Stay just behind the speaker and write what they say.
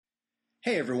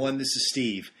Hey everyone, this is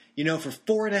Steve. You know, for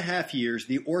 4.5 years,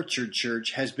 the Orchard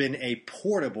Church has been a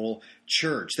portable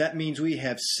church. That means we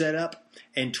have set up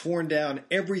and torn down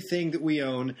everything that we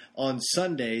own on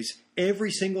Sundays, every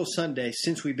single Sunday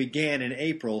since we began in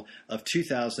April of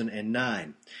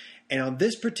 2009. And on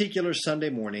this particular Sunday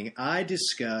morning, I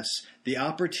discuss the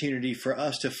opportunity for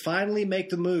us to finally make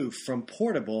the move from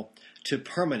portable to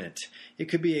permanent. It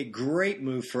could be a great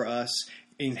move for us,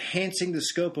 enhancing the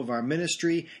scope of our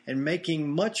ministry and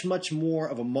making much, much more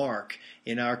of a mark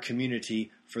in our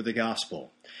community for the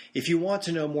gospel. If you want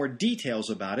to know more details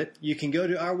about it, you can go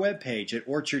to our webpage at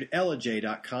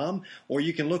orchardlj.com, or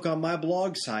you can look on my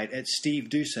blog site at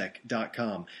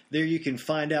stevedusek.com. There you can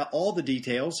find out all the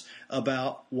details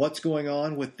about what's going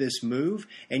on with this move,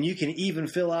 and you can even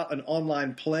fill out an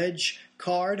online pledge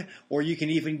card, or you can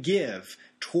even give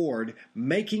toward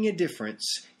making a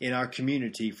difference in our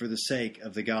community for the sake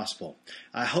of the gospel.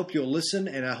 I hope you'll listen,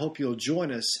 and I hope you'll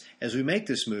join us as we make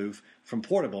this move from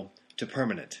portable to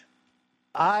permanent.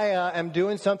 I am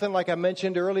doing something, like I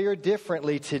mentioned earlier,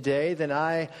 differently today than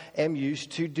I am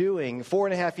used to doing.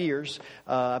 4.5 years,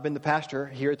 I've been the pastor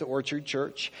here at the Orchard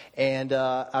Church, and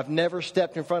I've never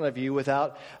stepped in front of you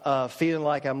without feeling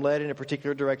like I'm led in a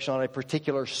particular direction on a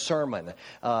particular sermon.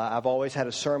 I've always had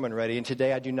a sermon ready, and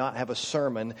today I do not have a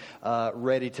sermon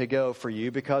ready to go for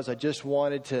you because I just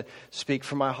wanted to speak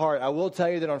from my heart. I will tell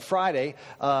you that on Friday,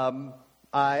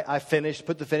 I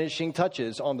put the finishing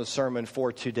touches on the sermon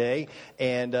for today,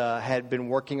 and had been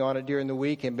working on it during the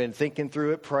week and been thinking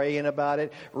through it, praying about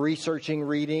it, researching,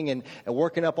 reading, and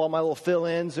working up all my little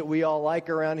fill-ins that we all like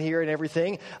around here and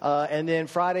everything. And then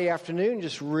Friday afternoon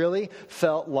just really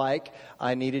felt like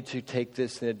I needed to take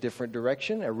this in a different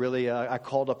direction. I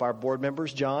called up our board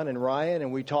members, John and Ryan,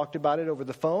 and we talked about it over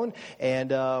the phone,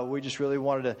 and we just really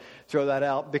wanted to throw that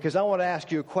out because I want to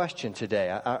ask you a question today.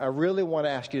 I really want to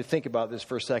ask you to think about this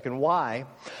for a second. Why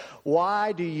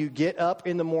do you get up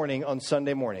in the morning on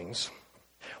Sunday mornings?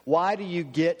 Why do you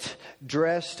get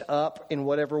dressed up in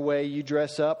whatever way you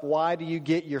dress up? Why do you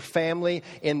get your family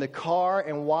in the car?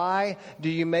 And why do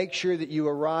you make sure that you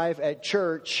arrive at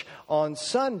church on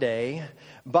Sunday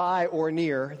by or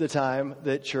near the time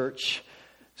that church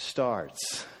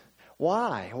starts?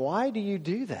 Why? Why do you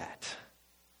do that?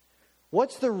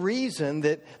 What's the reason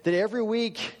that every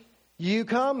week you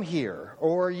come here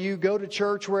or you go to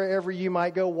church wherever you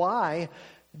might go? Why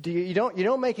do you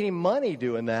don't make any money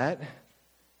doing that,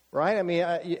 right? I mean,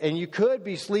 and you could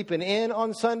be sleeping in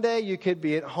on Sunday. You could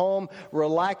be at home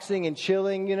relaxing and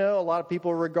chilling. You know, a lot of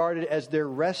people regard it as their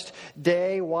rest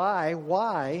day.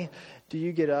 Why do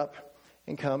you get up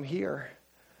and come here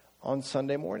on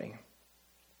Sunday morning?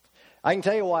 I can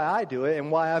tell you why I do it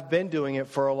and why I've been doing it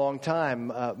for a long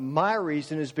time. My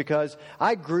reason is because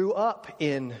I grew up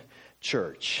in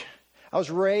church. I was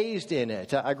raised in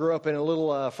it. I grew up in a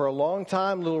little, for a long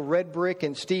time, little red brick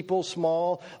and steeple,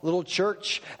 small little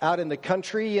church out in the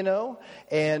country, you know.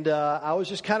 And I was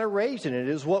just kind of raised in it.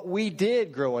 It was what we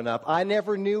did growing up. I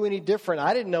never knew any different.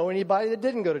 I didn't know anybody that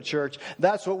didn't go to church.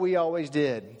 That's what we always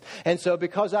did. And so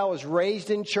because I was raised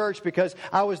in church, because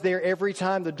I was there every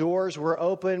time the doors were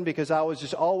open, because I was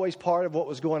just always part of what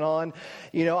was going on,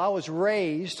 you know, I was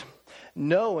raised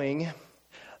knowing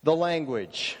the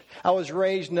language. I was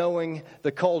raised knowing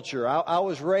the culture. I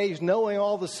was raised knowing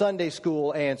all the Sunday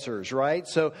school answers, right?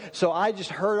 So I just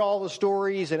heard all the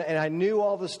stories and I knew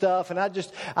all the stuff. And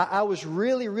I was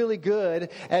really, really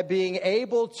good at being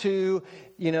able to,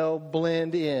 you know,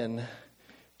 blend in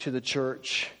to the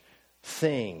church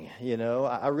thing. You know,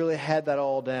 I really had that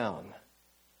all down.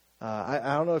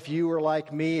 I don't know if you were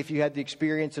like me, if you had the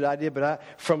experience that I did, but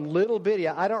from little bitty,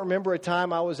 I don't remember a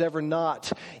time I was ever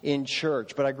not in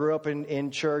church. But I grew up in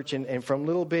church, and from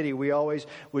little bitty, we always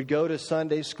would go to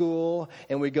Sunday school,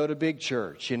 and we'd go to big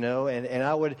church, you know. And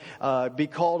I would be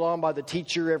called on by the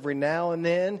teacher every now and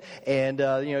then, and,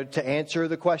 you know, to answer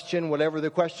the question, whatever the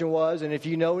question was. And if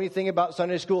you know anything about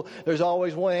Sunday school, there's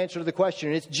always one answer to the question,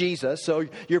 and it's Jesus. So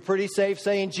you're pretty safe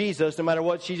saying Jesus, no matter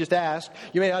what she just asked.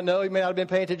 You may not know, you may not have been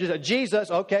paying attention. Jesus,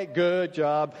 okay, good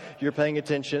job. You're paying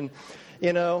attention,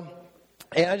 you know.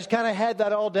 And I just kind of had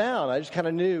that all down. I just kind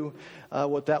of knew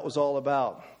what that was all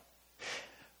about.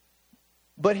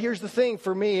 But here's the thing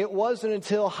for me. It wasn't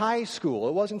until high school,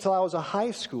 it wasn't until I was a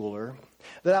high schooler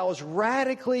that I was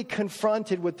radically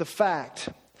confronted with the fact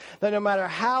that no matter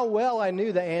how well I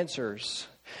knew the answers,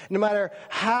 no matter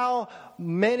how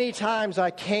many times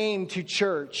I came to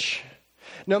church,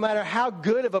 no matter how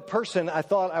good of a person I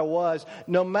thought I was,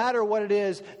 no matter what it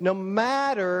is, no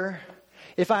matter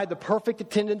if I had the perfect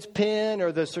attendance pin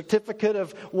or the certificate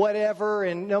of whatever,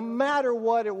 and no matter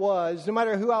what it was, no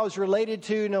matter who I was related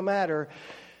to, no matter,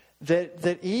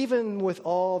 that even with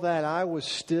all that, I was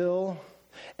still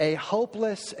a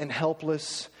hopeless and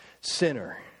helpless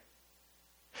sinner.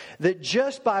 That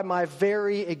just by my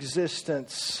very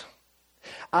existence,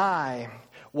 I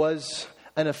was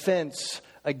an offense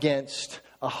against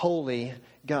a holy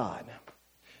God.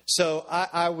 So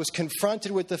I was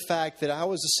confronted with the fact that I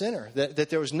was a sinner, that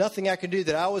there was nothing I could do,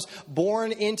 that I was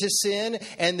born into sin,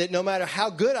 and that no matter how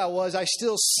good I was, I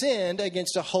still sinned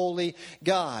against a holy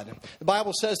God. The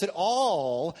Bible says that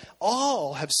all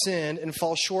have sinned and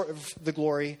fall short of the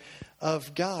glory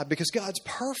of God, because God's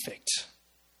perfect,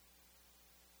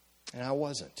 and I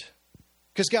wasn't.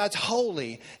 Because God's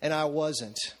holy, and I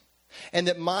wasn't. And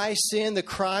that my sin, the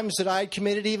crimes that I had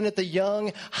committed, even at the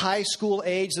young high school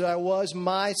age that I was,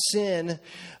 my sin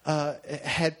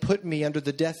had put me under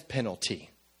the death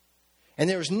penalty. And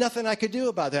there was nothing I could do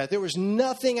about that. There was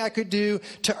nothing I could do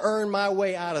to earn my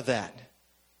way out of that.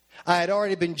 I had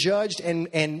already been judged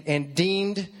and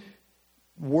deemed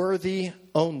worthy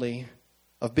only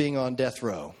of being on death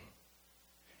row.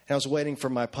 And I was waiting for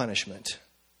my punishment.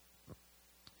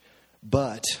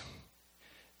 But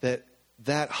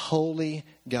that holy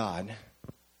God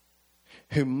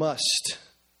who must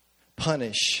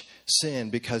punish sin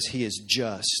because he is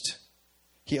just,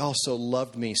 he also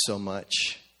loved me so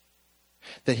much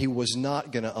that he was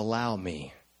not going to allow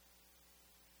me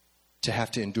to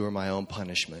have to endure my own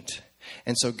punishment.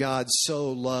 And so God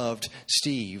so loved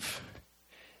Steve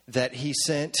that he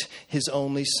sent his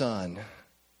only son.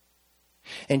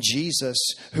 And Jesus,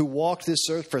 who walked this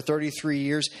earth for 33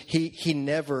 years, he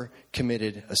never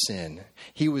committed a sin.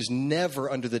 He was never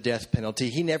under the death penalty.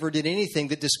 He never did anything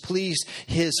that displeased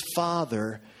his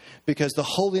Father, because the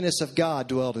holiness of God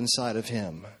dwelled inside of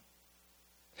him.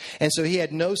 And so he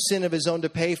had no sin of his own to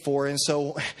pay for. And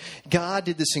so God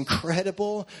did this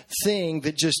incredible thing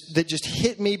that just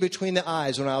hit me between the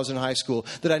eyes when I was in high school,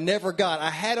 that I never got.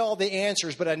 I had all the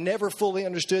answers, but I never fully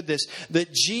understood this,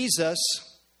 that Jesus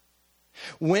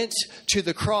went to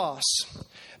the cross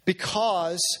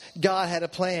because God had a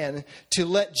plan to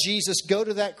let Jesus go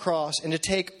to that cross and to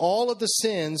take all of the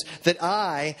sins that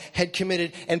I had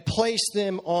committed and place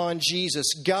them on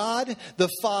Jesus. God the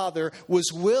Father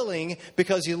was willing,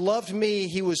 because he loved me,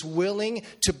 he was willing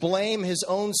to blame his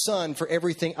own son for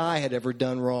everything I had ever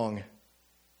done wrong.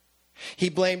 He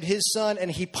blamed his son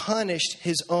and he punished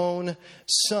his own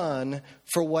son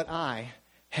for what I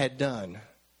had done.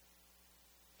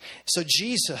 So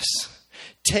Jesus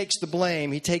takes the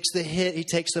blame, he takes the hit, he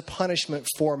takes the punishment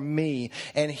for me,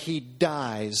 and he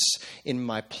dies in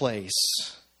my place.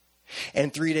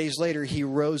 And 3 days later, he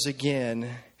rose again,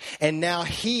 and now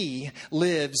he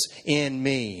lives in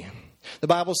me. The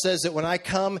Bible says that when I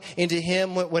come into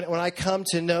him, when I come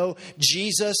to know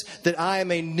Jesus, that I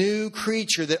am a new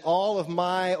creature, that all of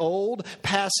my old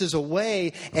passes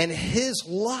away, and his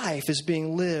life is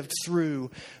being lived through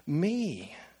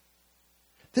me.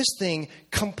 This thing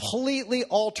completely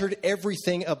altered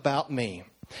everything about me.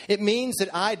 It means that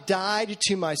I died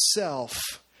to myself,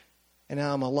 and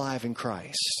now I'm alive in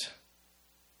Christ.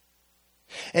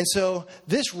 And so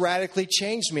this radically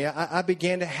changed me. I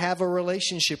began to have a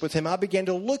relationship with him. I began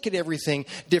to look at everything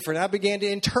different. I began to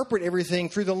interpret everything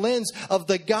through the lens of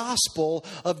the gospel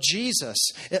of Jesus.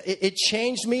 It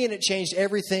changed me, and it changed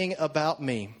everything about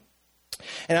me.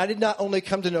 And I did not only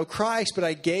come to know Christ, but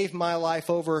I gave my life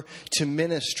over to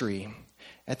ministry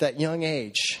at that young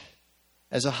age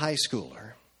as a high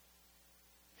schooler.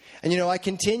 And I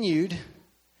continued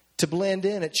to blend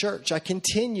in at church. I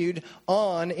continued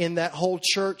on in that whole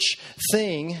church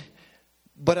thing,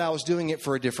 but I was doing it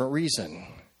for a different reason,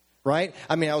 right?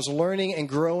 I was learning and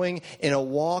growing in a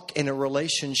walk, in a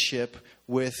relationship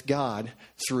with God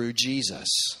through Jesus.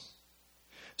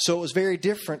 So it was very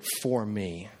different for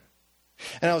me.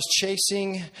 And I was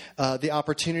chasing the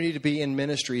opportunity to be in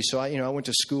ministry. So I went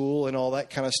to school and all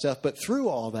that kind of stuff. But through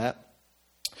all that,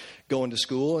 going to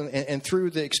school and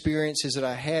through the experiences that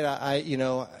I had, I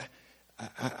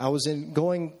was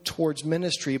going towards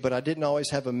ministry, but I didn't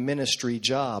always have a ministry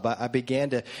job. I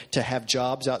began to have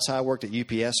jobs outside. I worked at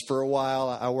UPS for a while.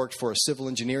 I worked for a civil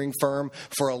engineering firm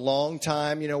for a long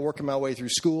time, working my way through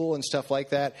school and stuff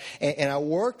like that. And I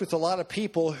worked with a lot of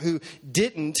people who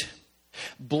didn't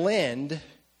blend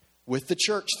with the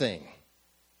church thing,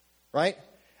 right?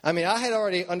 I had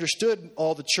already understood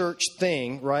all the church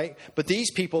thing, right? But these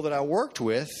people that I worked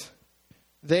with,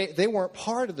 they weren't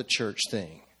part of the church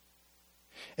thing.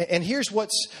 And here's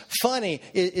what's funny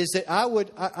is that I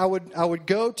would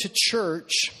go to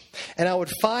church and I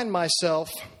would find myself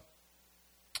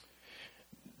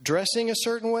dressing a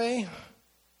certain way,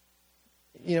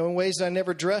 in ways that I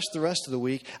never dressed the rest of the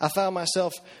week. I found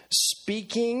myself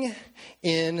speaking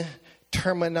in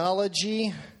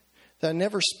terminology that I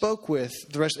never spoke with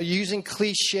the rest, using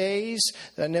cliches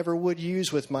that I never would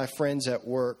use with my friends at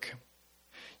work.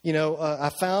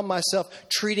 I found myself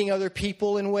treating other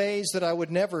people in ways that I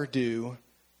would never do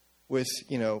with,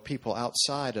 people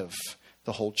outside of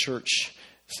the whole church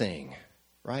thing,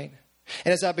 right?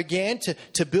 And as I began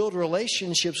to build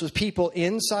relationships with people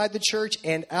inside the church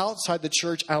and outside the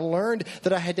church, I learned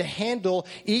that I had to handle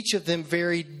each of them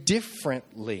very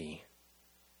differently.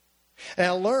 And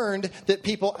I learned that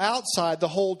people outside the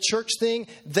whole church thing,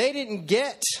 they didn't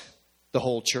get the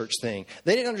whole church thing.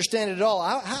 They didn't understand it at all.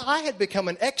 I had become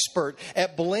an expert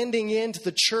at blending into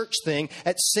the church thing,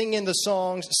 at singing the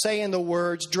songs, saying the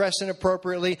words, dressing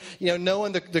appropriately,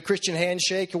 knowing the Christian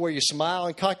handshake where you smile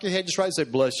and cock your head just right and say,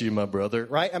 "Bless you, my brother,"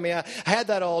 right? I mean, I had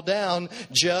that all down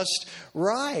just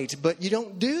right. But you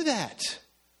don't do that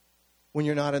when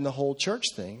you're not in the whole church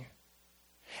thing.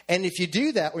 And if you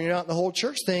do that when you're not in the whole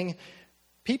church thing,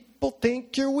 people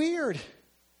think you're weird.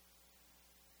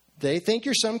 They think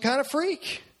you're some kind of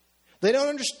freak. They don't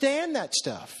understand that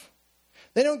stuff.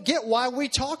 They don't get why we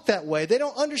talk that way. They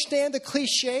don't understand the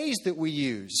cliches that we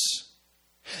use.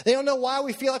 They don't know why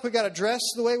we feel like we got to dress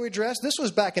the way we dress. This was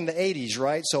back in the 80s,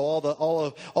 right? So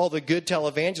all the good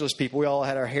televangelist people, we all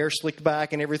had our hair slicked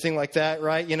back and everything like that,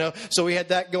 right? So we had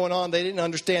that going on. They didn't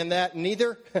understand that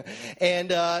neither. And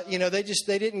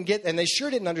they didn't get, and they sure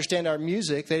didn't understand our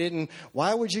music. They didn't.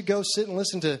 Why would you go sit and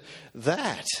listen to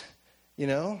that?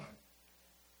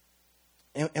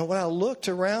 And when I looked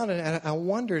around and I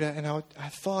wondered, and I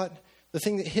thought, the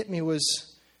thing that hit me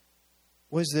was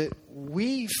that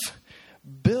we've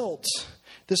built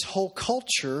this whole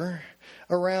culture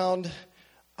around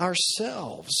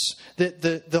ourselves. That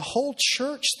the whole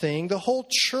church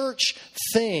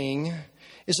thing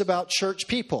is about church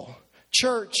people.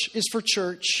 Church is for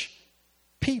church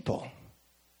people.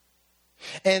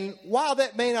 And while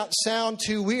that may not sound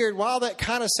too weird, while that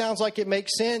kind of sounds like it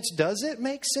makes sense, does it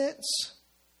make sense?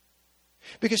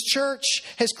 Because church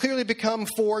has clearly become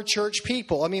for church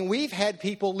people. I mean, we've had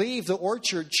people leave the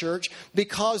Orchard Church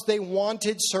because they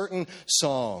wanted certain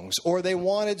songs or they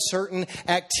wanted certain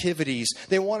activities.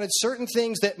 They wanted certain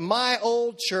things that my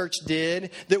old church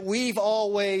did that we've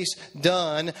always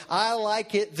done. I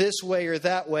like it this way or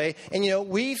that way. And,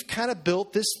 we've kind of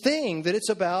built this thing that it's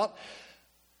about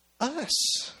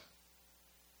us.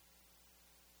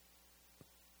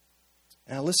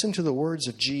 Now listen to the words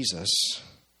of Jesus.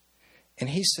 And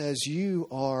he says, you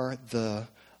are the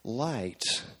light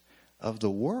of the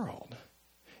world.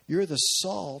 You're the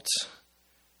salt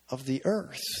of the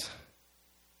earth.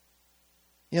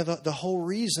 The whole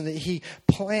reason that he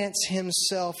plants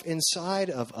himself inside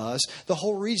of us, the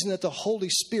whole reason that the Holy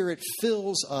Spirit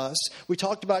fills us, we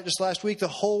talked about just last week, the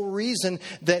whole reason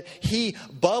that he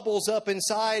bubbles up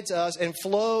inside us and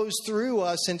flows through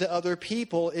us into other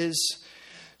people is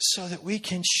so that we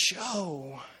can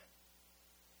show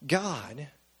God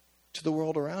to the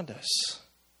world around us.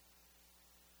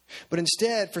 But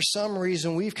instead, for some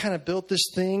reason, we've kind of built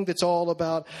this thing that's all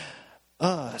about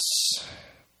us.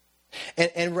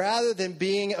 And rather than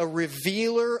being a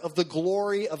revealer of the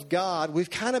glory of God,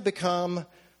 we've kind of become,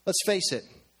 let's face it,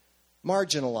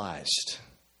 marginalized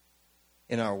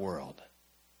in our world.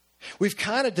 We've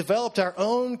kind of developed our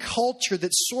own culture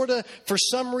that's sort of, for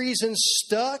some reason,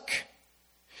 stuck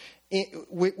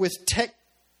with tech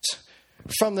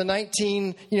from the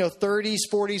 1930s,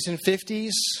 40s, and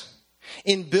 50s,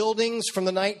 in buildings from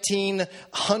the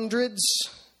 1900s,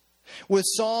 with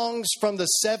songs from the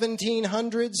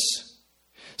 1700s,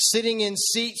 sitting in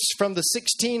seats from the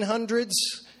 1600s.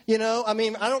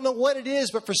 I don't know what it is,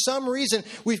 but for some reason,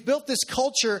 we've built this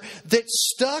culture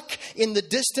that's stuck in the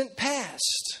distant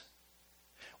past,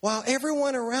 while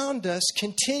everyone around us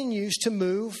continues to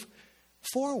move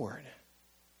forward.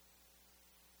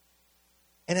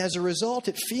 And as a result,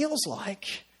 it feels like,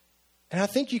 and I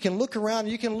think you can look around,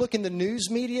 you can look in the news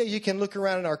media, you can look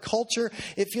around in our culture,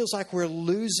 it feels like we're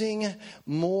losing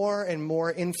more and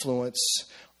more influence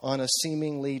on a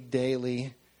seemingly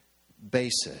daily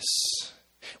basis.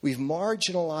 We've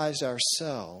marginalized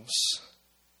ourselves,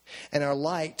 and our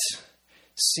light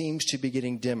seems to be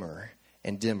getting dimmer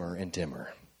and dimmer and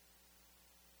dimmer.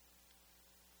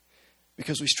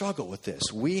 Because we struggle with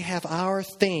this. We have our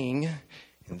thing,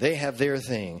 and they have their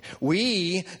thing.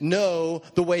 We know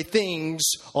the way things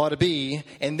ought to be,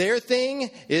 and their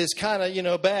thing is kind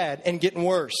of, bad and getting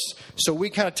worse. So we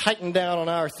kind of tighten down on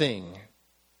our thing.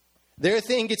 Their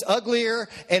thing gets uglier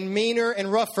and meaner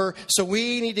and rougher, so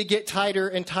we need to get tighter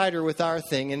and tighter with our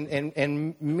thing.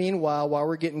 And meanwhile, while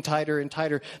we're getting tighter and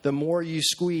tighter, the more you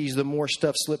squeeze, the more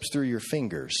stuff slips through your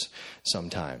fingers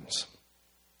sometimes.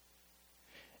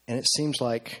 And it seems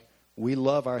like we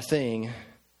love our thing,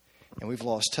 and we've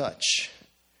lost touch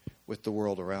with the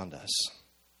world around us.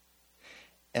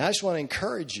 And I just want to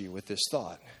encourage you with this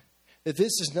thought, that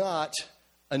this is not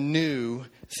a new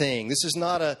thing. This is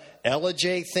not a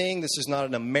LJ thing. This is not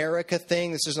an America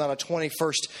thing. This is not a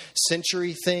 21st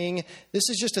century thing. This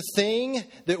is just a thing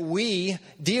that we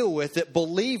deal with, that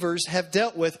believers have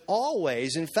dealt with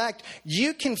always. In fact,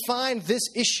 you can find this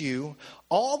issue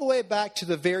all the way back to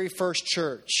the very first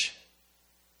church.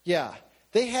 Yeah,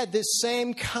 they had this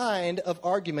same kind of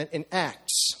argument in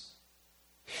Acts.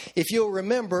 If you'll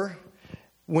remember,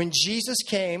 when Jesus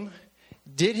came,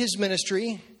 did his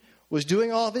ministry, was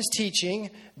doing all of his teaching,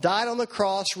 died on the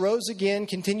cross, rose again,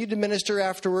 continued to minister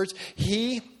afterwards,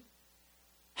 he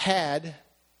had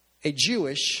a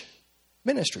Jewish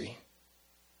ministry.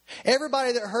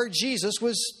 Everybody that heard Jesus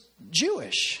was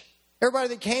Jewish. Everybody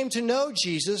that came to know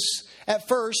Jesus at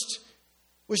first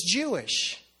was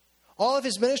Jewish. All of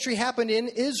his ministry happened in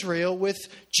Israel with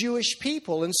Jewish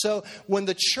people. And so when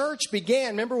the church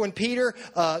began, remember when Peter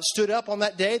stood up on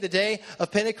that day, the day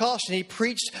of Pentecost, and he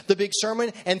preached the big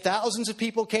sermon and thousands of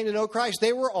people came to know Christ?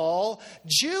 They were all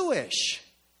Jewish.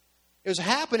 It was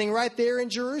happening right there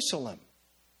in Jerusalem.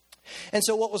 And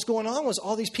so what was going on was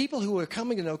all these people who were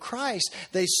coming to know Christ,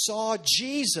 they saw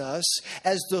Jesus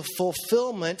as the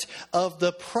fulfillment of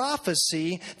the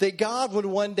prophecy that God would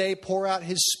one day pour out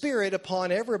his Spirit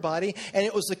upon everybody. And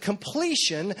it was the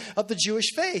completion of the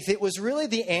Jewish faith. It was really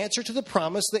the answer to the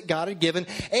promise that God had given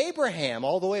Abraham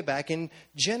all the way back in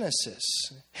Genesis.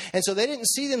 And so they didn't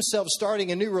see themselves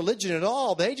starting a new religion at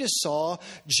all. They just saw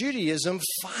Judaism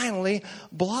finally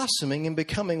blossoming and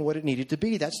becoming what it needed to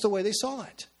be. That's the way they saw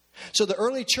it. So the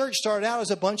early church started out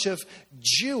as a bunch of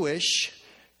Jewish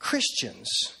Christians,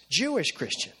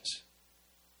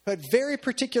 who had very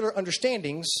particular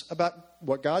understandings about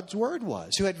what God's word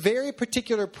was, who had very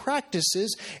particular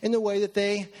practices in the way that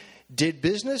they did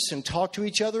business and talked to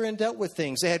each other and dealt with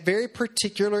things. They had very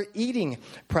particular eating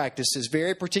practices,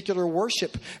 very particular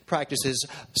worship practices.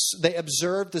 They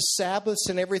observed the Sabbaths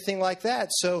and everything like that.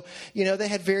 So, they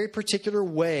had very particular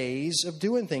ways of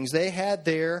doing things. They had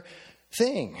their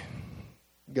thing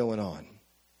going on.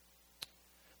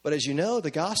 But as you know, the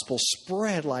gospel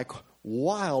spread like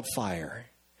wildfire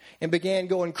and began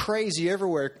going crazy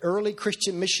everywhere. Early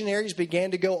Christian missionaries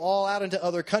began to go all out into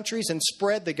other countries and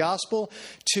spread the gospel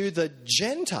to the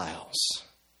Gentiles.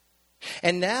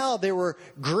 And now there were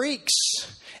Greeks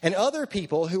and other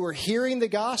people who were hearing the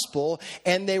gospel,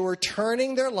 and they were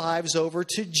turning their lives over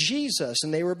to Jesus,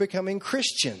 and they were becoming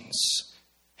Christians.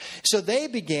 So they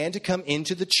began to come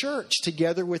into the church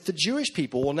together with the Jewish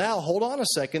people. Well, now, hold on a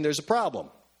second, there's a problem.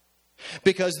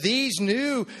 Because these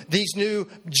new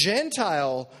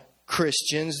Gentile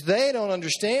Christians, they don't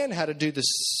understand how to do the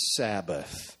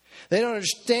Sabbath. They don't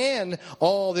understand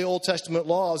all the Old Testament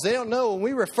laws. They don't know. When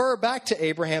we refer back to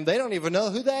Abraham, they don't even know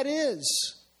who that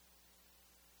is.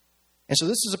 And so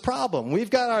this is a problem. We've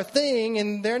got our thing,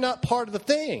 and they're not part of the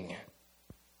thing.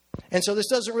 And so this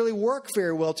doesn't really work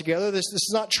very well together. This is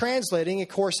not translating. Of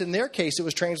course, in their case, it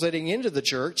was translating into the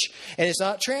church, and it's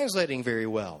not translating very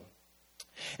well.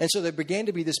 And so there began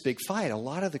to be this big fight. A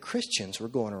lot of the Christians were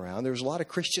going around. There was a lot of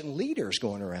Christian leaders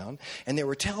going around, and they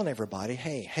were telling everybody,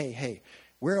 hey,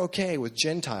 we're okay with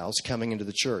Gentiles coming into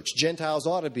the church. Gentiles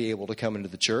ought to be able to come into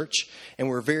the church, and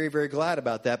we're very, very glad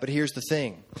about that. But here's the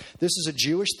thing. This is a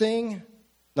Jewish thing,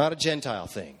 not a Gentile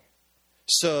thing.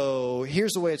 So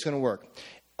here's the way it's going to work.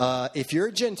 If you're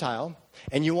a Gentile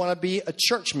and you want to be a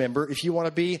church member, if you want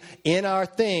to be in our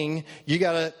thing, you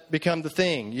got to become the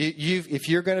thing. If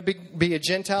you're going to be a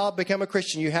Gentile, become a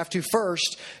Christian, you have to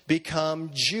first become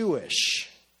Jewish.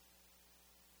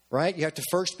 Right? You have to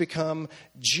first become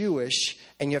Jewish,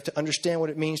 and you have to understand what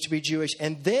it means to be Jewish,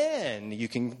 and then you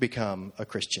can become a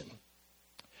Christian.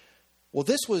 Well,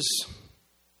 this was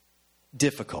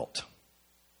difficult.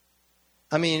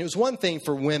 I mean, it was one thing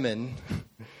for women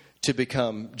to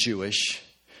become Jewish,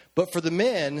 but for the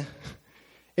men,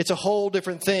 it's a whole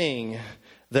different thing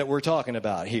that we're talking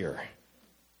about here.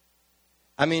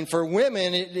 I mean, for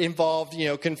women, it involved,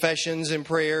 confessions and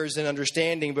prayers and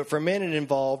understanding, but for men, it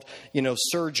involved,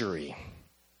 surgery.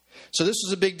 So this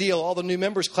was a big deal. All the new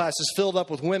members classes filled up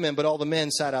with women, but all the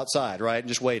men sat outside, right, and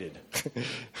just waited.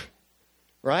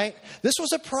 right? This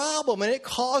was a problem, and it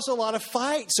caused a lot of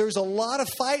fights. There was a lot of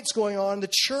fights going on in the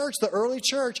church, the early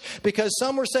church, because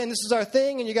some were saying this is our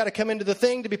thing, and you got to come into the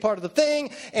thing to be part of the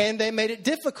thing, and they made it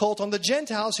difficult on the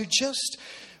Gentiles who just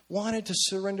wanted to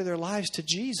surrender their lives to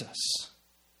Jesus.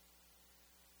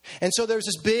 And so there's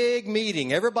this big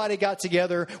meeting. Everybody got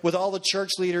together with all the church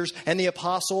leaders and the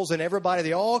apostles and everybody.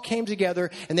 They all came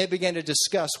together, and they began to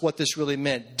discuss what this really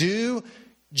meant. Do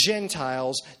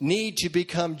Gentiles need to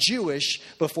become Jewish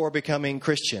before becoming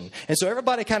Christian? And so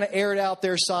everybody kind of aired out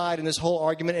their side in this whole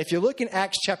argument. If you look in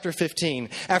Acts chapter 15,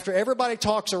 after everybody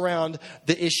talks around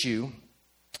the issue,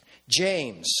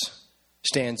 James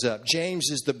stands up.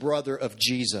 James is the brother of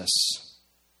Jesus.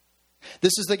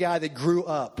 This is the guy that grew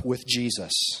up with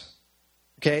Jesus.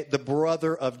 Okay, the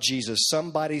brother of Jesus.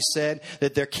 Somebody said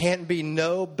that there can be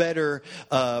no better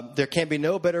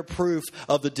proof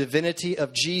of the divinity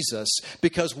of Jesus,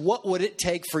 because what would it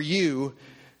take for you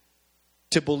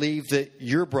to believe that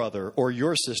your brother or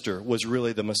your sister was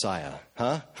really the Messiah?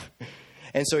 Huh?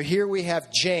 And so here we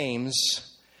have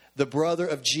James, the brother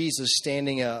of Jesus,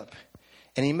 standing up,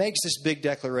 and he makes this big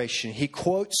declaration. He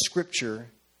quotes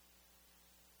scripture.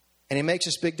 And he makes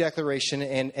this big declaration,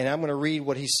 and I'm going to read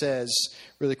what he says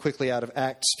really quickly out of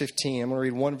Acts 15. I'm going to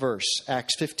read one verse,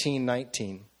 Acts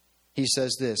 15:19. He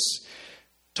says this,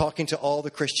 talking to all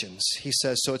the Christians. He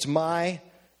says, "So it's my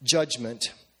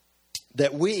judgment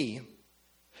that we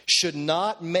should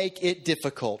not make it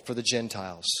difficult for the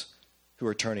Gentiles who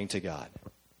are turning to God."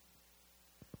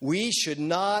 We should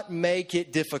not make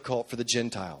it difficult for the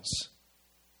Gentiles.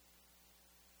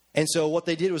 And so what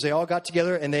they did was they all got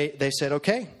together and they said,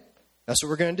 okay, that's what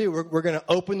we're going to do. We're going to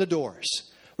open the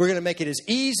doors. We're going to make it as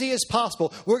easy as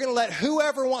possible. We're going to let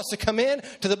whoever wants to come in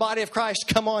to the body of Christ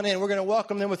come on in. We're going to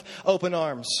welcome them with open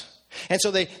arms. And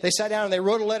so they sat down and they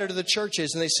wrote a letter to the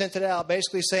churches and they sent it out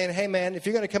basically saying, hey man, if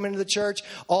you're going to come into the church,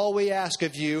 all we ask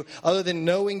of you, other than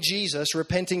knowing Jesus,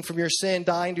 repenting from your sin,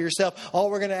 dying to yourself,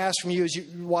 all we're going to ask from you is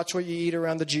you watch what you eat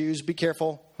around the Jews. Be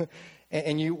careful.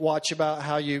 And you watch about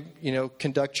how you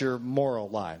conduct your moral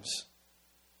lives.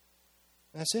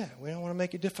 That's it. We don't want to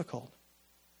make it difficult.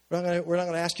 We're not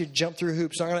going to ask you to jump through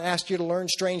hoops. We're not going to ask you to learn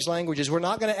strange languages. We're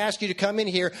not going to ask you to come in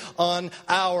here on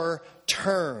our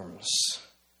terms.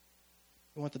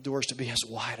 We want the doors to be as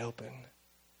wide open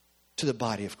to the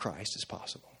body of Christ as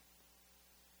possible.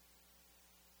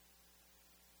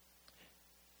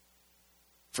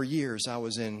 For years, I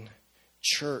was in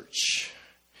church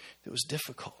that was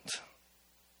difficult.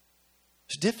 It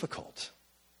was difficult.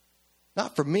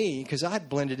 Not for me, because I'd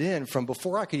blended in from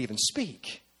before I could even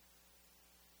speak.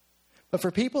 But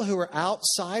for people who are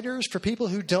outsiders, for people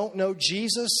who don't know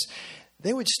Jesus,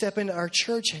 they would step into our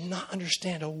church and not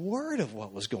understand a word of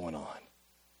what was going on.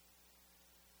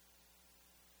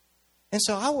 And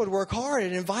so I would work hard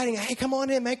at inviting, hey, come on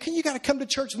in, man. You got to come to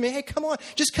church with me. Hey, come on.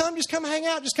 Just come hang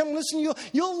out. Just come listen.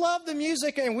 You'll love the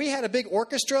music. And we had a big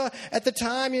orchestra at the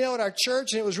time, at our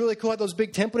church. And it was really cool. Those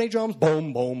big timpani drums.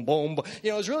 Boom, boom, boom.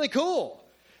 It was really cool.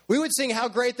 We would sing How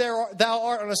Great Thou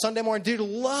Art on a Sunday morning. Dude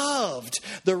loved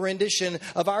the rendition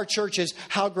of our church's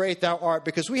How Great Thou Art,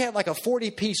 because we had like a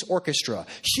 40-piece orchestra.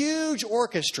 Huge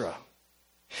orchestra.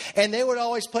 And they would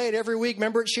always play it every week.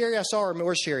 Remember at Sherry? I saw her.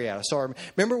 Where's Sherry at? I saw her.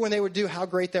 Remember when they would do How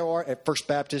Great Thou Art at First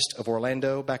Baptist of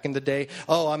Orlando back in the day?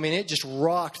 Oh, I mean, it just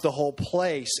rocked the whole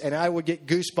place. And I would get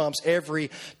goosebumps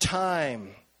every time.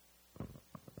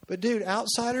 But dude,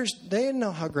 outsiders, they didn't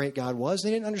know how great God was.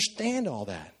 They didn't understand all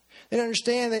that. They didn't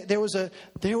understand that there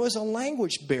was a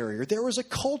language barrier. There was a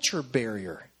culture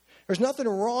barrier. There's nothing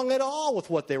wrong at all with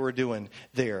what they were doing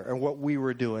there and what we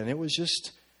were doing. It was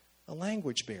just a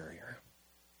language barrier.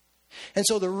 And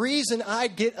so the reason I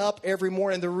get up every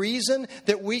morning, the reason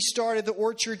that we started the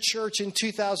Orchard Church in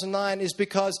 2009 is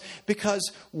because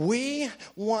we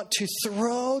want to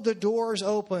throw the doors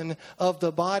open of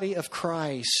the body of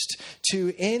Christ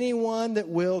to anyone that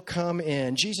will come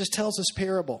in. Jesus tells this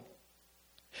parable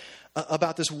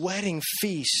about this wedding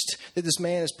feast that this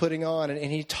man is putting on. And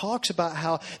he talks about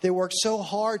how they worked so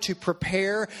hard to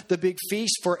prepare the big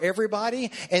feast for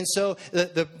everybody. And so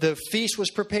the feast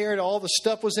was prepared. All the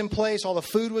stuff was in place. All the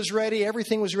food was ready.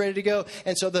 Everything was ready to go.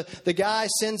 And so the guy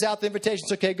sends out the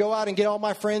invitations. Okay, go out and get all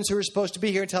my friends who are supposed to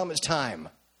be here and tell them it's time.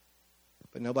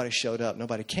 But nobody showed up.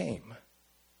 Nobody came.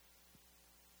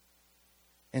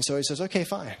 And so he says, okay,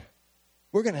 fine.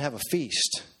 We're going to have a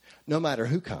feast no matter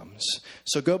who comes.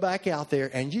 So go back out there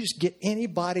and you just get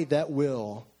anybody that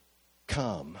will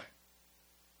come.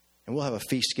 And we'll have a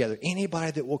feast together.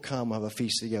 Anybody that will come, we'll have a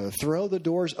feast together. Throw the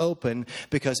doors open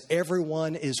because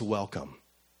everyone is welcome.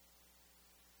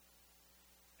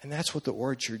 And that's what the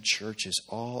Orchard Church is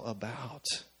all about.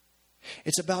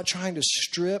 It's about trying to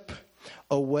strip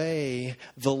away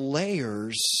the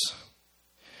layers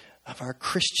of our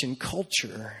Christian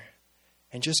culture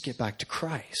and just get back to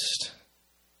Christ.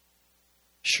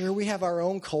 Sure, we have our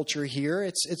own culture here.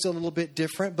 It's a little bit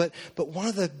different, but one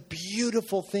of the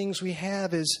beautiful things we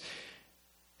have is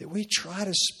that we try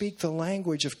to speak the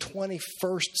language of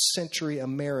 21st century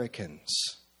Americans.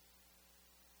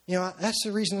 You know, that's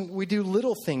the reason we do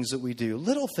little things that we do.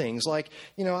 Little things like,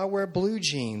 you know, I wear blue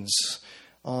jeans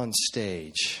on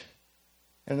stage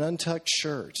and an untucked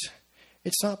shirt.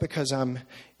 It's not because I'm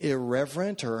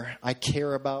irreverent or I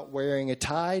care about wearing a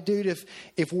tie. Dude,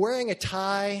 if wearing a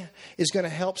tie is going to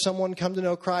help someone come to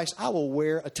know Christ, I will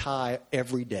wear a tie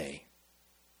every day.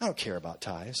 I don't care about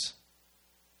ties.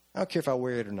 I don't care if I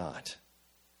wear it or not.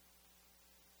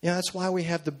 You know, that's why we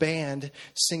have the band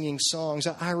singing songs.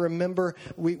 I remember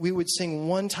we would sing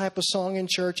one type of song in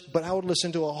church, but I would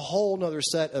listen to a whole other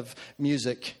set of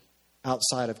music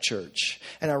outside of church.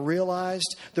 And I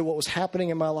realized that what was happening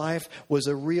in my life was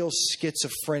a real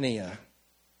schizophrenia.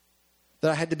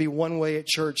 That I had to be one way at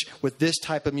church with this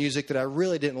type of music that I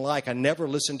really didn't like. I never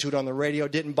listened to it on the radio,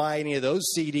 didn't buy any of those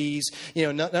CDs, you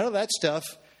know, none of that stuff.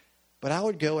 But I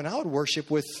would go and I would worship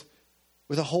with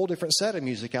a whole different set of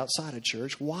music outside of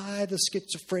church. Why the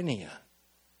schizophrenia?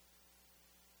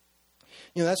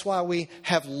 You know, that's why we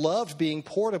have loved being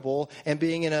portable and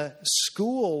being in a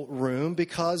school room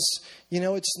because, you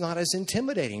know, it's not as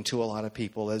intimidating to a lot of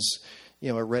people as, you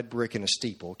know, a red brick and a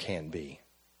steeple can be.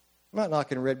 I'm not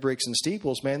knocking red bricks and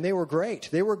steeples, man. They were great.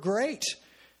 They were great.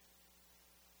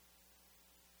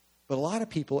 But a lot of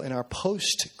people in our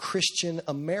post-Christian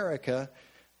America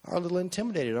are a little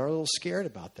intimidated, are a little scared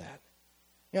about that.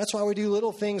 You know, that's why we do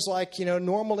little things like, you know,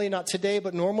 normally, not today,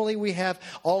 but normally we have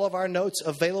all of our notes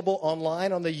available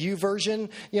online on the YouVersion.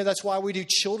 You know, that's why we do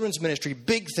children's ministry.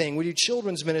 Big thing. We do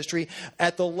children's ministry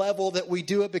at the level that we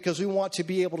do it because we want to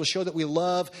be able to show that we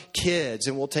love kids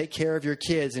and we'll take care of your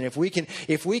kids. And if we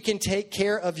can take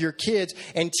care of your kids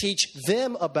and teach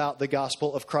them about the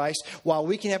gospel of Christ, while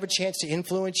we can have a chance to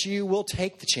influence you, we'll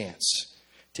take the chance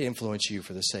to influence you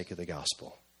for the sake of the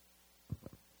gospel.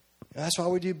 That's why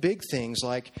we do big things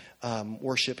like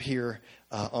worship here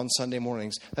on Sunday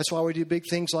mornings. That's why we do big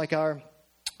things like our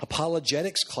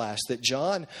apologetics class that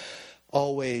John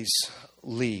always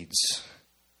leads.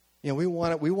 You know, we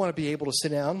want to be able to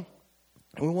sit down.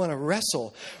 We want to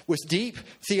wrestle with deep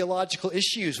theological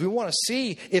issues. We want to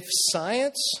see if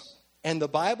science and the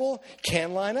Bible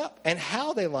can line up and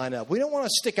how they line up. We don't want to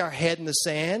stick our head in the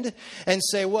sand and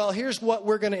say, well, here's what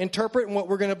we're going to interpret and what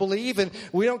we're going to believe. And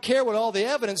we don't care what all the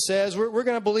evidence says. We're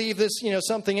going to believe this, you know,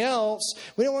 something else.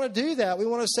 We don't want to do that. We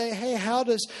want to say, hey, how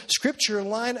does Scripture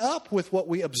line up with what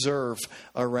we observe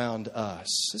around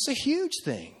us? It's a huge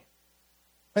thing.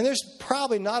 And there's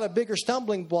probably not a bigger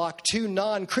stumbling block to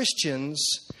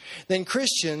non-Christians than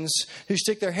Christians who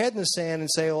stick their head in the sand and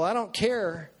say, well, I don't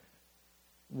care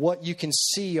what you can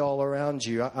see all around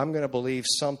you. I'm going to believe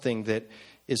something that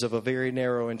is of a very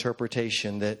narrow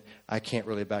interpretation that I can't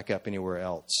really back up anywhere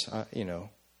else. You know,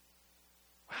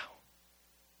 wow.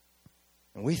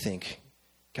 And we think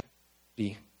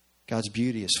God's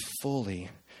beauty is fully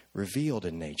revealed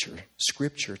in nature.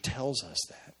 Scripture tells us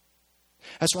that.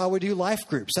 That's why we do life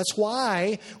groups. That's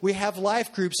why we have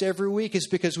life groups every week, is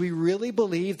because we really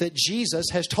believe that Jesus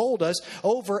has told us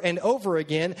over and over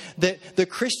again that the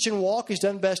Christian walk is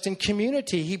done best in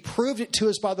community. He proved it to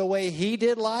us by the way he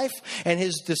did life and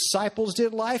his disciples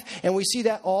did life. And we see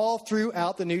that all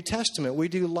throughout the New Testament. We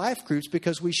do life groups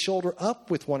because we shoulder up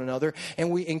with one another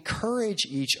and we encourage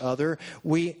each other.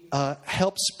 We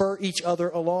help spur each other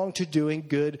along to doing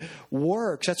good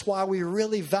works. That's why we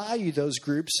really value those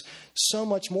groups so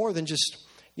much more than just,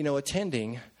 you know,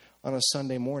 attending on a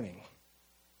Sunday morning.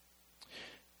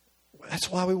 That's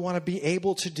why we want to be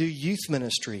able to do youth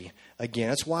ministry again.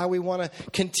 That's why we want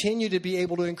to continue to be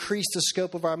able to increase the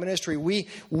scope of our ministry.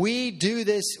 We do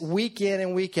this week in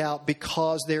and week out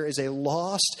because there is a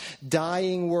lost,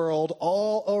 dying world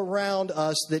all around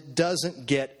us that doesn't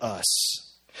get us.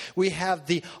 We have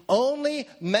the only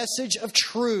message of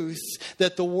truth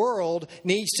that the world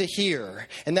needs to hear,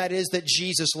 and that is that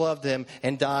Jesus loved them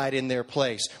and died in their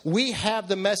place. We have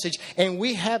the message, and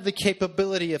we have the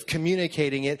capability of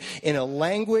communicating it in a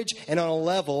language and on a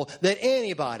level that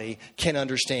anybody can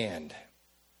understand.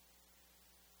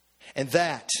 And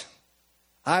that,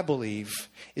 I believe,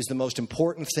 is the most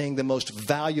important thing, the most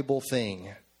valuable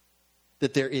thing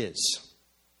that there is.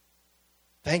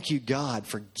 Thank you, God,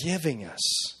 for giving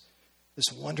us this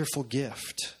wonderful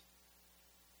gift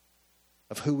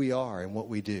of who we are and what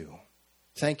we do.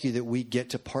 Thank you that we get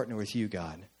to partner with you,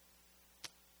 God,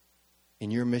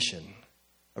 in your mission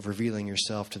of revealing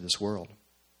yourself to this world.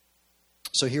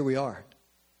 So here we are.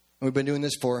 We've been doing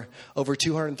this for over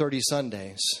 230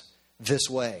 Sundays this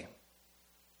way.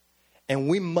 And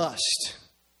we must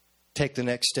take the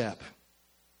next step.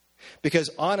 Because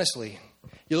honestly,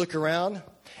 you look around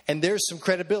and there's some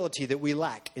credibility that we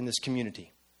lack in this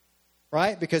community.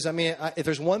 Right? Because, if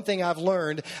there's one thing I've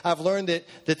learned that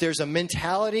there's a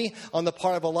mentality on the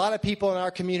part of a lot of people in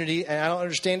our community, and I don't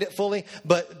understand it fully,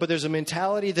 but there's a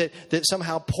mentality that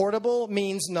somehow portable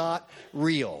means not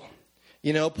real.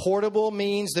 You know, portable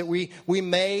means that we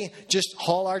may just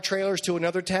haul our trailers to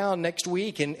another town next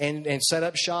week and set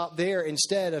up shop there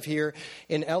instead of here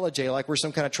in Ellijay, like we're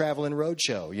some kind of traveling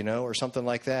roadshow, you know, or something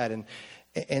like that.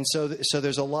 And so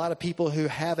there's a lot of people who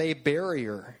have a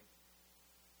barrier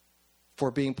for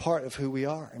being part of who we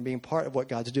are and being part of what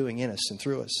God's doing in us and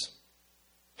through us.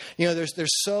 You know,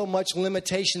 there's so much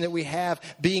limitation that we have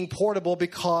being portable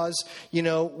because, you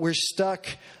know, we're stuck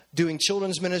doing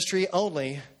children's ministry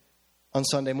only on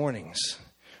Sunday mornings.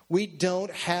 We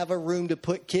don't have a room to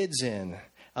put kids in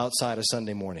outside of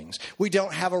Sunday mornings. We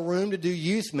don't have a room to do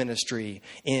youth ministry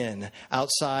in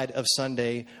outside of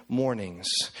Sunday mornings.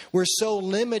 We're so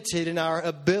limited in our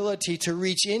ability to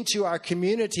reach into our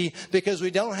community because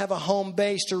we don't have a home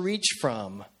base to reach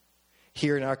from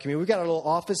here in our community. We've got our little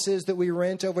offices that we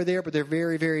rent over there, but they're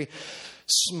very, very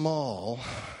small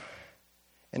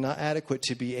and not adequate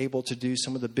to be able to do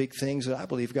some of the big things that I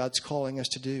believe God's calling us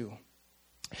to do.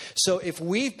 So if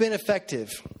we've been effective,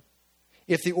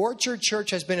 if the Orchard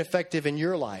Church has been effective in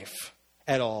your life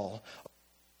at all,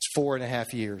 it's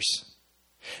 4.5 years.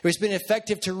 If it's been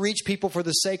effective to reach people for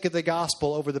the sake of the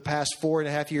gospel over the past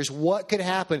 4.5 years, what could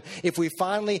happen if we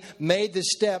finally made the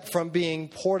step from being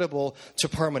portable to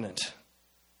permanent?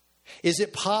 Is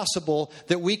it possible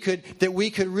that we could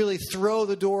really throw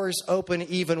the doors open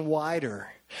even wider?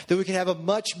 That we could have a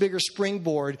much bigger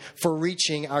springboard for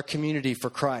reaching our community for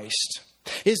Christ?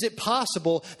 Is it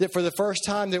possible that for the first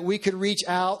time that we could reach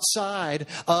outside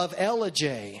of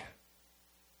Ellijay?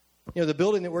 You know, the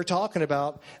building that we're talking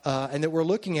about and that we're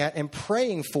looking at and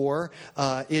praying for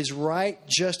is right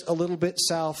just a little bit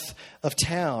south of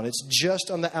town. It's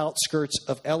just on the outskirts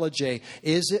of Ellijay.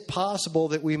 Is it possible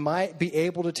that we might be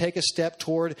able to take a step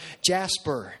toward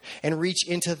Jasper and reach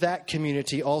into that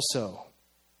community also?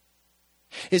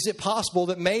 Is it possible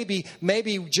that maybe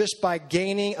just by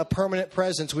gaining a permanent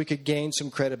presence, we could gain some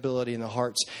credibility in the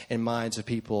hearts and minds of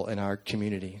people in our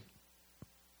community?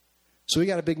 So we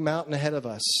got a big mountain ahead of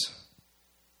us.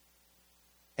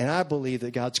 And I believe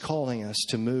that God's calling us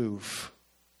to move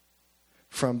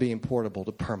from being portable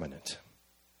to permanent.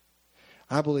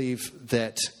 I believe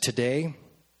that today,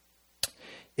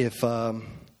 if,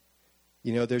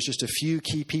 there's just a few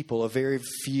key people, a very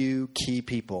few key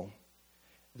people,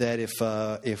 that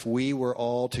if we were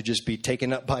all to just be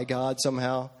taken up by God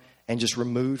somehow and just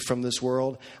removed from this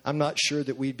world, I'm not sure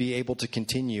that we'd be able to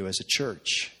continue as a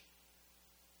church.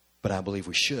 But I believe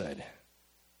we should.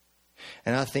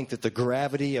 And I think that the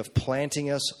gravity of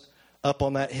planting us up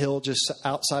on that hill just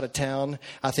outside of town,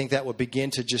 I think that would begin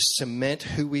to just cement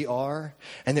who we are,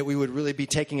 and that we would really be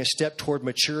taking a step toward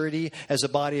maturity as a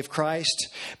body of Christ.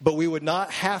 But we would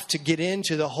not have to get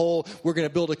into the whole, we're going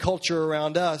to build a culture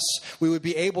around us. We would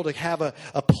be able to have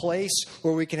a place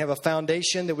where we can have a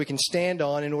foundation that we can stand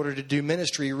on in order to do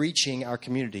ministry, reaching our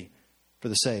community for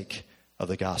the sake of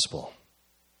the gospel.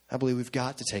 I believe we've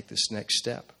got to take this next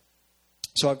step.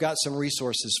 So I've got some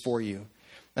resources for you.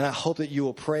 And I hope that you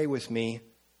will pray with me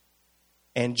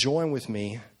and join with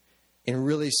me in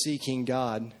really seeking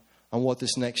God on what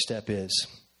this next step is.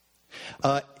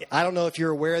 I don't know if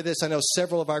you're aware of this. I know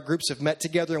several of our groups have met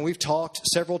together and we've talked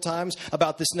several times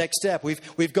about this next step.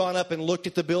 We've gone up and looked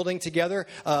at the building together.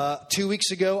 2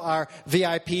 weeks ago, our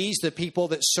VIPs, the people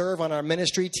that serve on our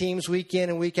ministry teams week in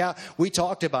and week out, we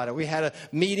talked about it. We had a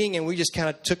meeting and we just kind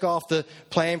of took off the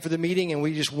plan for the meeting and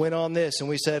we just went on this and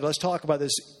we said, let's talk about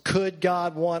this. Could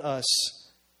God want us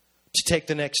to take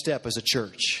the next step as a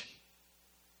church?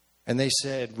 And they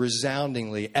said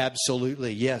resoundingly,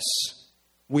 absolutely, yes.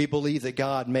 We believe that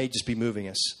God may just be moving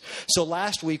us. So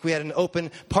last week we had an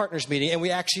open partners meeting and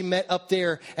we actually met up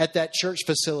there at that church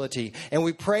facility. And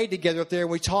we prayed together up there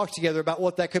and we talked together about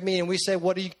what that could mean. And we said,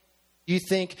 what do you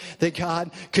think that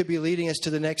God could be leading us to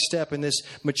the next step in this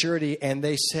maturity? And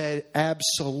they said,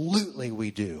 absolutely we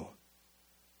do.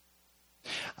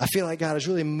 I feel like God is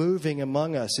really moving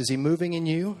among us. Is he moving in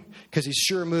you? Because he's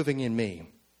sure moving in me.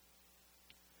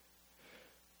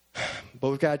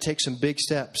 But we've got to take some big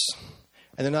steps.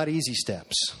 And they're not easy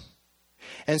steps.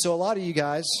 And so a lot of you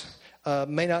guys,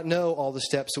 may not know all the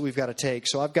steps that we've got to take.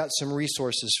 So I've got some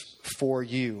resources for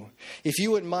you. If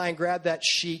you wouldn't mind, grab that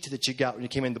sheet that you got when you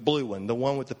came in, the blue one, the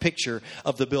one with the picture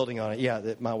of the building on it. Yeah,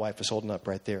 that my wife was holding up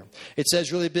right there. It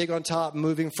says really big on top,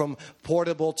 moving from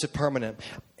portable to permanent.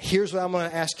 Here's what I'm going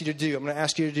to ask you to do. I'm going to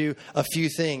ask you to do a few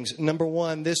things. Number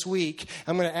one, this week,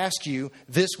 I'm going to ask you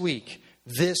this week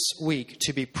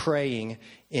to be praying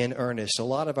in earnest. A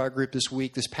lot of our group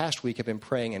this past week, have been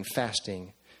praying and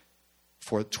fasting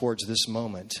towards this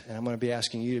moment. And I'm going to be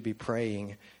asking you to be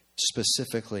praying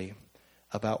specifically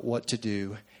about what to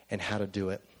do and how to do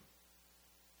it.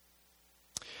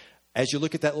 As you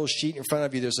look at that little sheet in front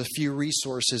of you, there's a few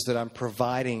resources that I'm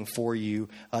providing for you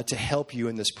to help you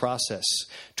in this process.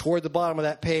 Toward the bottom of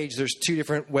that page, there's 2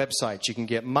 different websites you can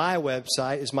get. My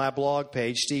website is my blog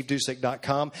page,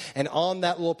 stevedusek.com. And on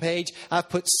that little page, I've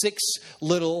put 6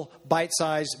 little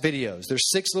bite-sized videos. There's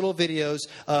 6 little videos.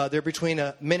 They're between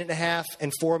 1.5 minutes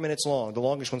and 4 minutes long. The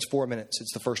longest one's 4 minutes.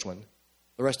 It's the first one.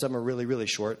 The rest of them are really, really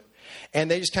short. And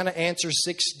they just kind of answer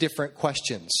 6 different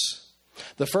questions.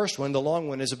 The first one, the long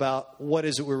one, is about what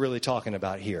is it we're really talking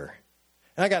about here.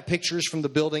 And I got pictures from the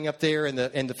building up there and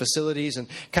the facilities and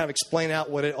kind of explain out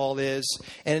what it all is.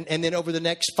 And then over the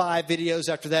next 5 videos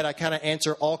after that, I kind of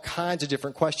answer all kinds of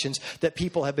different questions that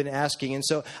people have been asking. And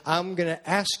so I'm going to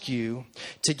ask you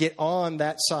to get on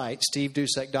that site,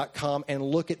 stevedusek.com, and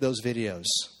look at those videos.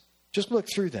 Just look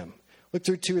through them. Look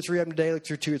through 2 or 3 of them today. Look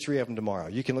through 2 or 3 of them tomorrow.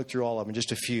 You can look through all of them in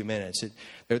just a few minutes.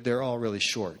 They're all really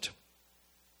short.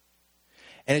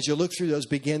 And as you look through those,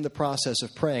 begin the process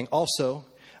of praying. Also,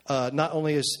 not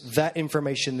only is that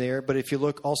information there, but if you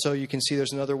look also, you can see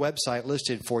there's another website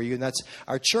listed for you, and that's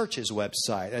our church's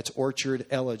website. That's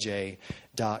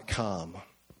orchardlj.com.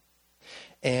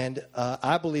 And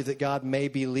I believe that God may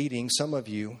be leading some of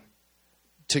you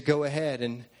to go ahead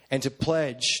and to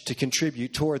pledge to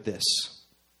contribute toward this.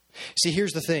 See,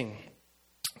 here's the thing.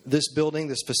 This building,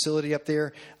 this facility up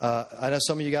there, I know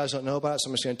some of you guys don't know about it, so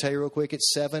I'm just going to tell you real quick.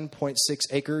 It's 7.6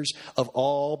 acres of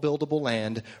all buildable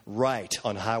land right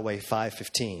on Highway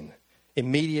 515.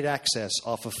 Immediate access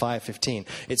off of 515.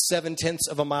 It's 0.7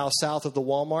 of a mile south of the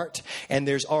Walmart, and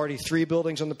there's already 3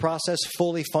 buildings on the process,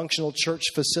 fully functional church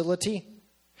facility.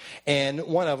 And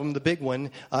one of them, the big one,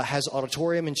 has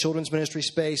auditorium and children's ministry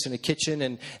space and a kitchen.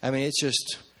 And I mean, it's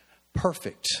just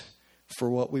perfect for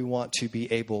what we want to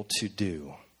be able to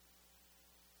do.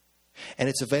 And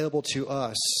it's available to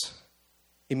us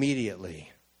immediately.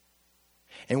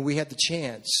 And we have the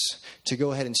chance to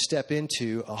go ahead and step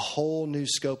into a whole new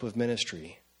scope of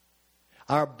ministry.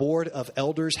 Our board of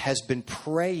elders has been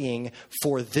praying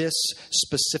for this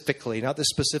specifically, not this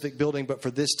specific building, but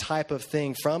for this type of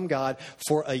thing from God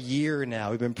for a year now.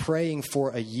 We've been praying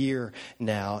for a year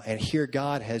now, and here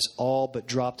God has all but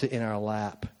dropped it in our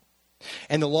lap.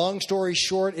 And the long story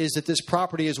short is that this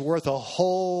property is worth a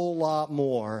whole lot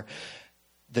more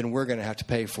than we're going to have to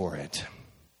pay for it.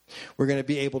 We're going to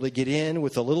be able to get in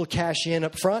with a little cash in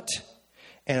up front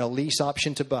and a lease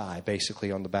option to buy,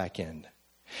 basically, on the back end.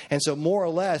 And so more or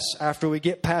less, after we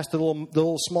get past the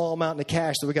little small amount of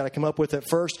cash that we got to come up with at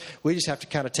first, we just have to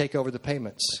kind of take over the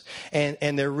payments.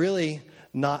 And they're really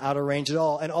not out of range at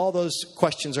all. And all those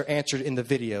questions are answered in the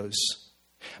videos.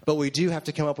 But we do have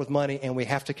to come up with money, and we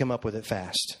have to come up with it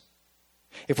fast.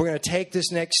 If we're going to take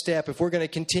this next step, if we're going to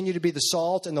continue to be the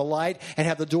salt and the light and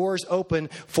have the doors open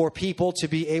for people to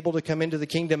be able to come into the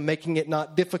kingdom, making it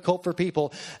not difficult for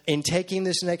people, in taking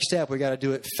this next step, we got to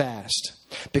do it fast.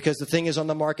 Because the thing is on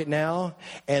the market now,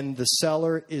 and the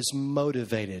seller is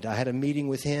motivated. I had a meeting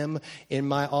with him in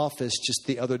my office just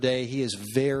the other day. He is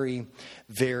very,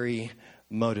 very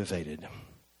motivated.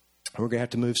 We're going to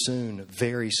have to move soon,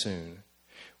 very soon.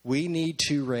 We need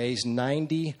to raise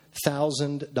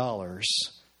 $90,000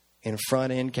 in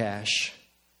front-end cash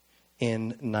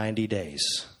in 90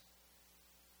 days.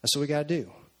 That's what we got to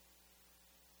do.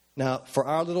 Now, for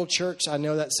our little church, I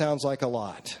know that sounds like a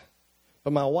lot.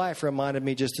 But my wife reminded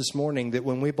me just this morning that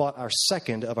when we bought our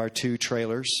second of our 2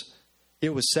 trailers, it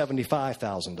was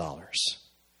 $75,000.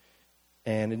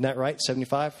 And isn't that right?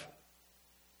 75?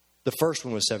 The first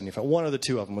one was 75. One of the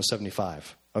 2 of them was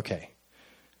 75. Okay.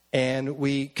 And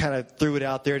we kind of threw it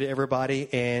out there to everybody.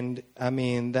 And, I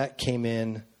mean, that came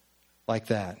in like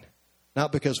that.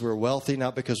 Not because we're wealthy,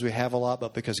 not because we have a lot,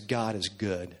 but because God is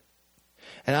good.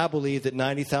 And I believe that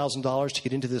 $90,000 to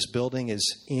get into this building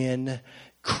is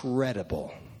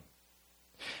incredible.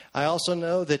 I also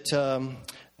know that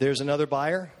there's another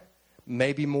buyer,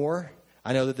 maybe more.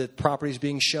 I know that the property is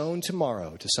being shown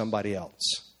tomorrow to somebody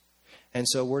else. And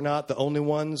so we're not the only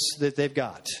ones that they've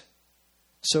got.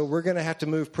 So we're going to have to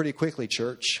move pretty quickly,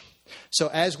 church. So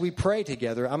as we pray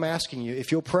together, I'm asking you,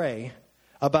 if you'll pray,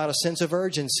 about a sense of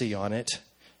urgency on it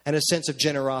and a sense of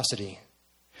generosity.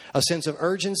 A sense of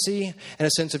urgency and a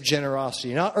sense of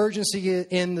generosity. Not urgency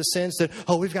in the sense that,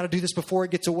 oh, we've got to do this before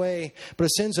it gets away, but a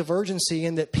sense of urgency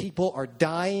in that people are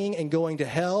dying and going to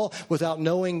hell without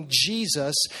knowing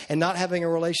Jesus and not having a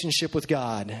relationship with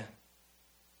God.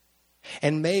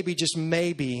 And maybe, just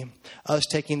maybe, us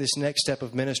taking this next step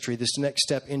of ministry, this next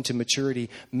step into maturity,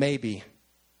 maybe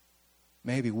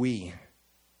we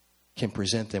can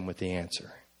present them with the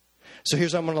answer. So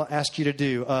here's what I'm going to ask you to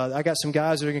do. I got some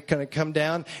guys that are going to come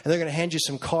down, and they're going to hand you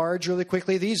some cards really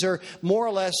quickly. These are more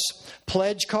or less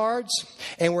pledge cards,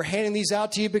 and we're handing these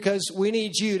out to you because we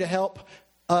need you to help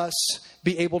us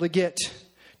be able to get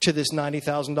to this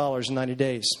 $90,000 in 90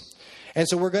 days. And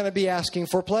so we're going to be asking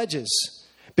for pledges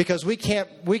because we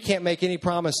can't make any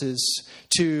promises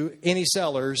to any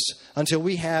sellers until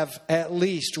we have at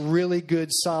least really good,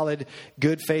 solid,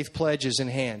 good faith pledges in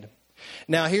hand.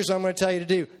 Now, here's what I'm going to tell you to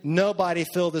do. Nobody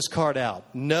fill this card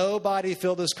out. Nobody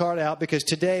fill this card out because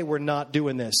today we're not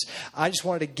doing this. I just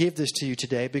wanted to give this to you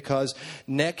today because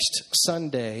next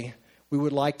Sunday we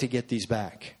would like to get these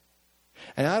back.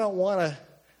 And I don't want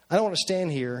to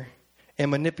stand here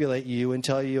and manipulate you and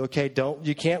tell you, okay,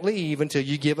 you can't leave until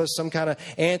you give us some kind of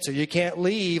answer. You can't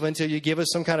leave until you give us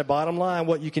some kind of bottom line,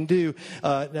 what you can do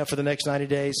for the next 90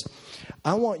 days.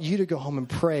 I want you to go home and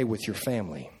pray with your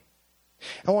family.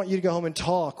 I want you to go home and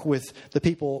talk with the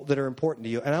people that are important to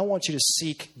you. And I want you to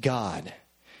seek God.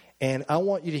 And I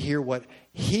want you to hear what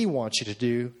He wants you to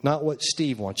do, not what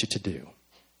Steve wants you to do.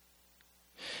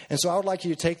 And so I would like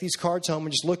you to take these cards home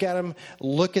and just look at them,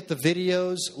 look at the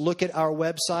videos, look at our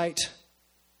website,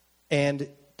 and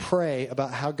pray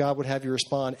about how God would have you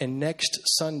respond. And next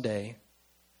Sunday,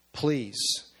 please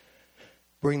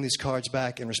bring these cards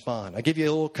back and respond. I'll give you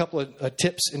a little couple of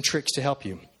tips and tricks to help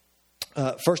you.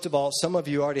 First of all, some of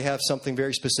you already have something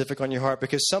very specific on your heart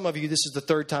because some of you, this is the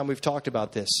third time we've talked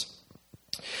about this.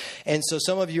 And so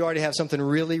some of you already have something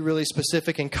really, really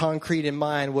specific and concrete in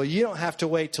mind. Well, you don't have to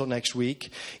wait till next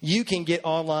week. You can get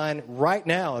online right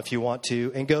now if you want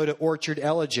to and go to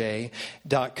orchardlj.com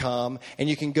and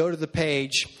you can go to the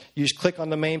page. You just click on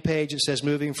the main page. It says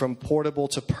moving from portable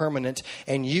to permanent.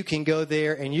 And you can go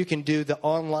there and you can do the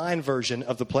online version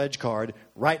of the pledge card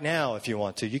right now if you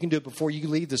want to. You can do it before you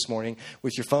leave this morning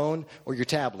with your phone or your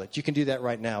tablet. You can do that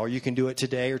right now, or you can do it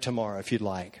today or tomorrow if you'd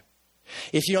like.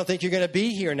 If you don't think you're going to be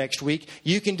here next week,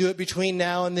 you can do it between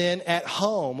now and then at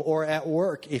home or at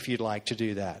work if you'd like to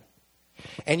do that.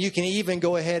 And you can even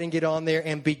go ahead and get on there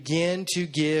and begin to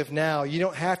give now. You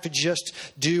don't have to just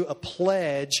do a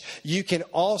pledge. You can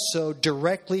also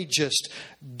directly just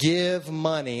give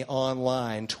money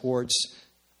online towards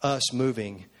us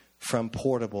moving from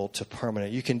portable to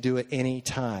permanent. You can do it any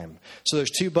time. So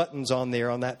there's two buttons on there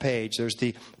on that page. There's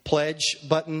the pledge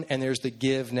button and there's the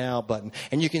give now button.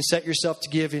 And you can set yourself to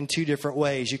give in two different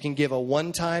ways. You can give a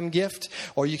one-time gift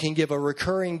or you can give a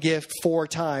recurring gift 4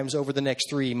 times over the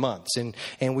next 3 months. And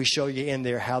we show you in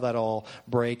there how that all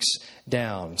breaks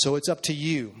down. So it's up to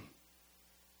you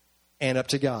and up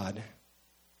to God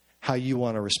how you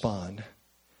want to respond.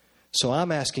 So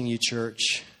I'm asking you,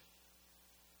 church,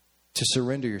 to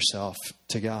surrender yourself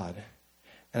to God.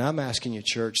 And I'm asking you,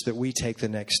 church, that we take the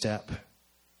next step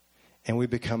and we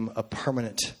become a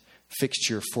permanent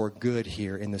fixture for good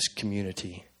here in this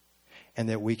community. And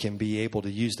that we can be able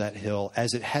to use that hill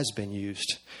as it has been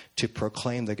used to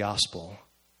proclaim the gospel,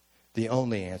 the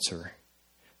only answer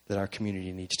that our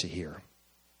community needs to hear.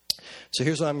 So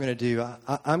here's what I'm going to do.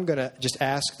 I'm going to just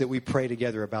ask that we pray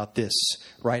together about this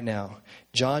right now.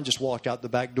 John just walked out the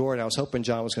back door, and I was hoping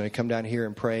John was going to come down here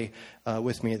and pray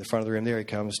with me at the front of the room. There he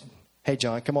comes. Hey,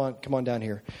 John, come on down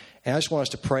here. And I just want us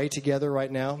to pray together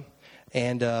right now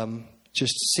and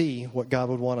just see what God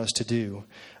would want us to do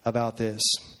about this.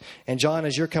 And John,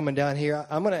 as you're coming down here,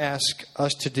 I'm going to ask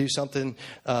us to do something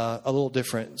a little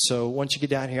different. So once you get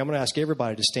down here, I'm going to ask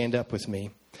everybody to stand up with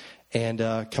me. And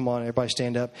come on, everybody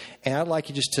stand up. And I'd like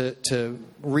you just to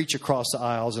reach across the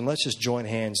aisles and let's just join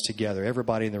hands together.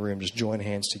 Everybody in the room, just join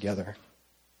hands together.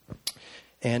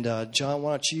 And John,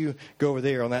 why don't you go over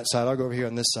there on that side? I'll go over here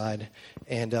on this side.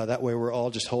 And that way we're all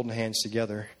just holding hands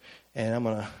together. And I'm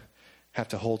going to have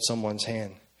to hold someone's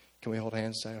hand. Can we hold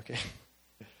hands? Okay.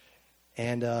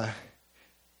 And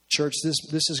church,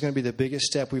 this is going to be the biggest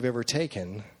step we've ever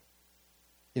taken.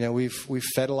 You know, we've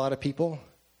fed a lot of people.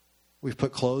 We've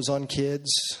put clothes on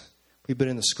kids. We've been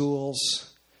in the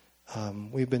schools.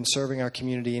 We've been serving our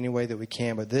community any way that we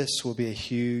can. But this will be a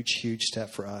huge, huge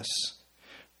step for us.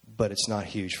 But it's not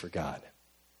huge for God.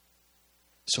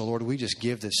 So, Lord, we just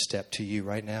give this step to you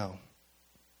right now.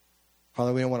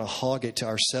 Father, we don't want to hog it to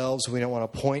ourselves. We don't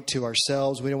want to point to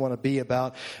ourselves. We don't want to be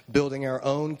about building our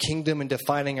own kingdom and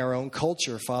defining our own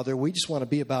culture, Father. We just want to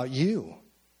be about you.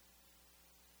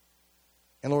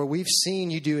 And Lord, we've seen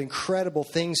you do incredible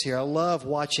things here. I love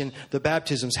watching the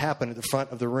baptisms happen at the front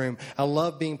of the room. I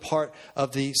love being part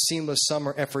of the Seamless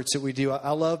Summer efforts that we do.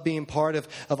 I love being part of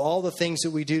all the things that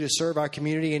we do to serve our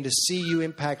community and to see you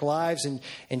impact lives and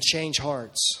change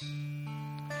hearts.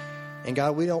 And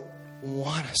God, we don't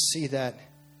want to see that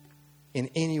in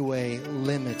any way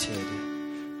limited,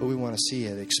 but we want to see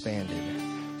it expanded.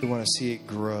 We want to see it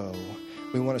grow.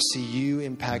 We want to see you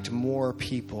impact more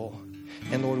people.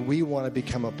 And Lord, we want to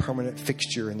become a permanent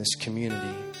fixture in this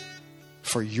community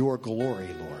for your glory,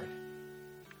 Lord.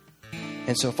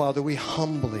 And so, Father, we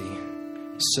humbly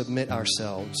submit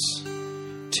ourselves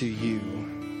to you.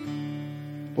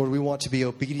 Lord, we want to be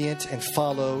obedient and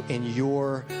follow in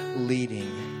your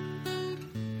leading.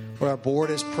 Lord, our board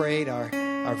has prayed, our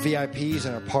VIPs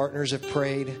and our partners have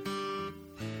prayed.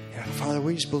 And Father,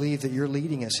 we just believe that you're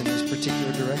leading us in this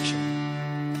particular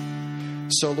direction.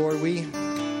 So, Lord, we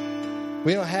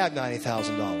don't have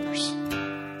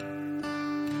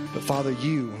 $90,000. But Father,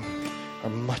 you are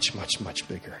much, much, much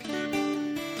bigger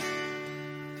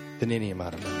than any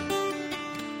amount of money.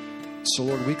 So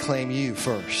Lord, we claim you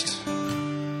first.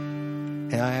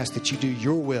 And I ask that you do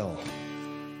your will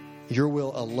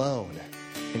alone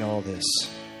in all this.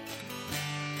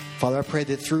 Father, I pray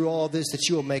that through all this that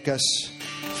you will make us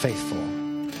faithful.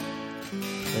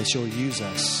 That you'll use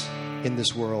us in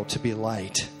this world to be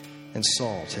light and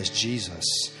salt as Jesus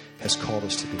has called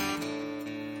us to be.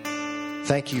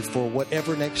 Thank you for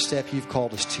whatever next step you've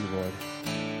called us to, Lord.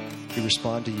 We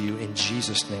respond to you in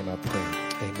Jesus' name I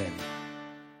pray. Amen.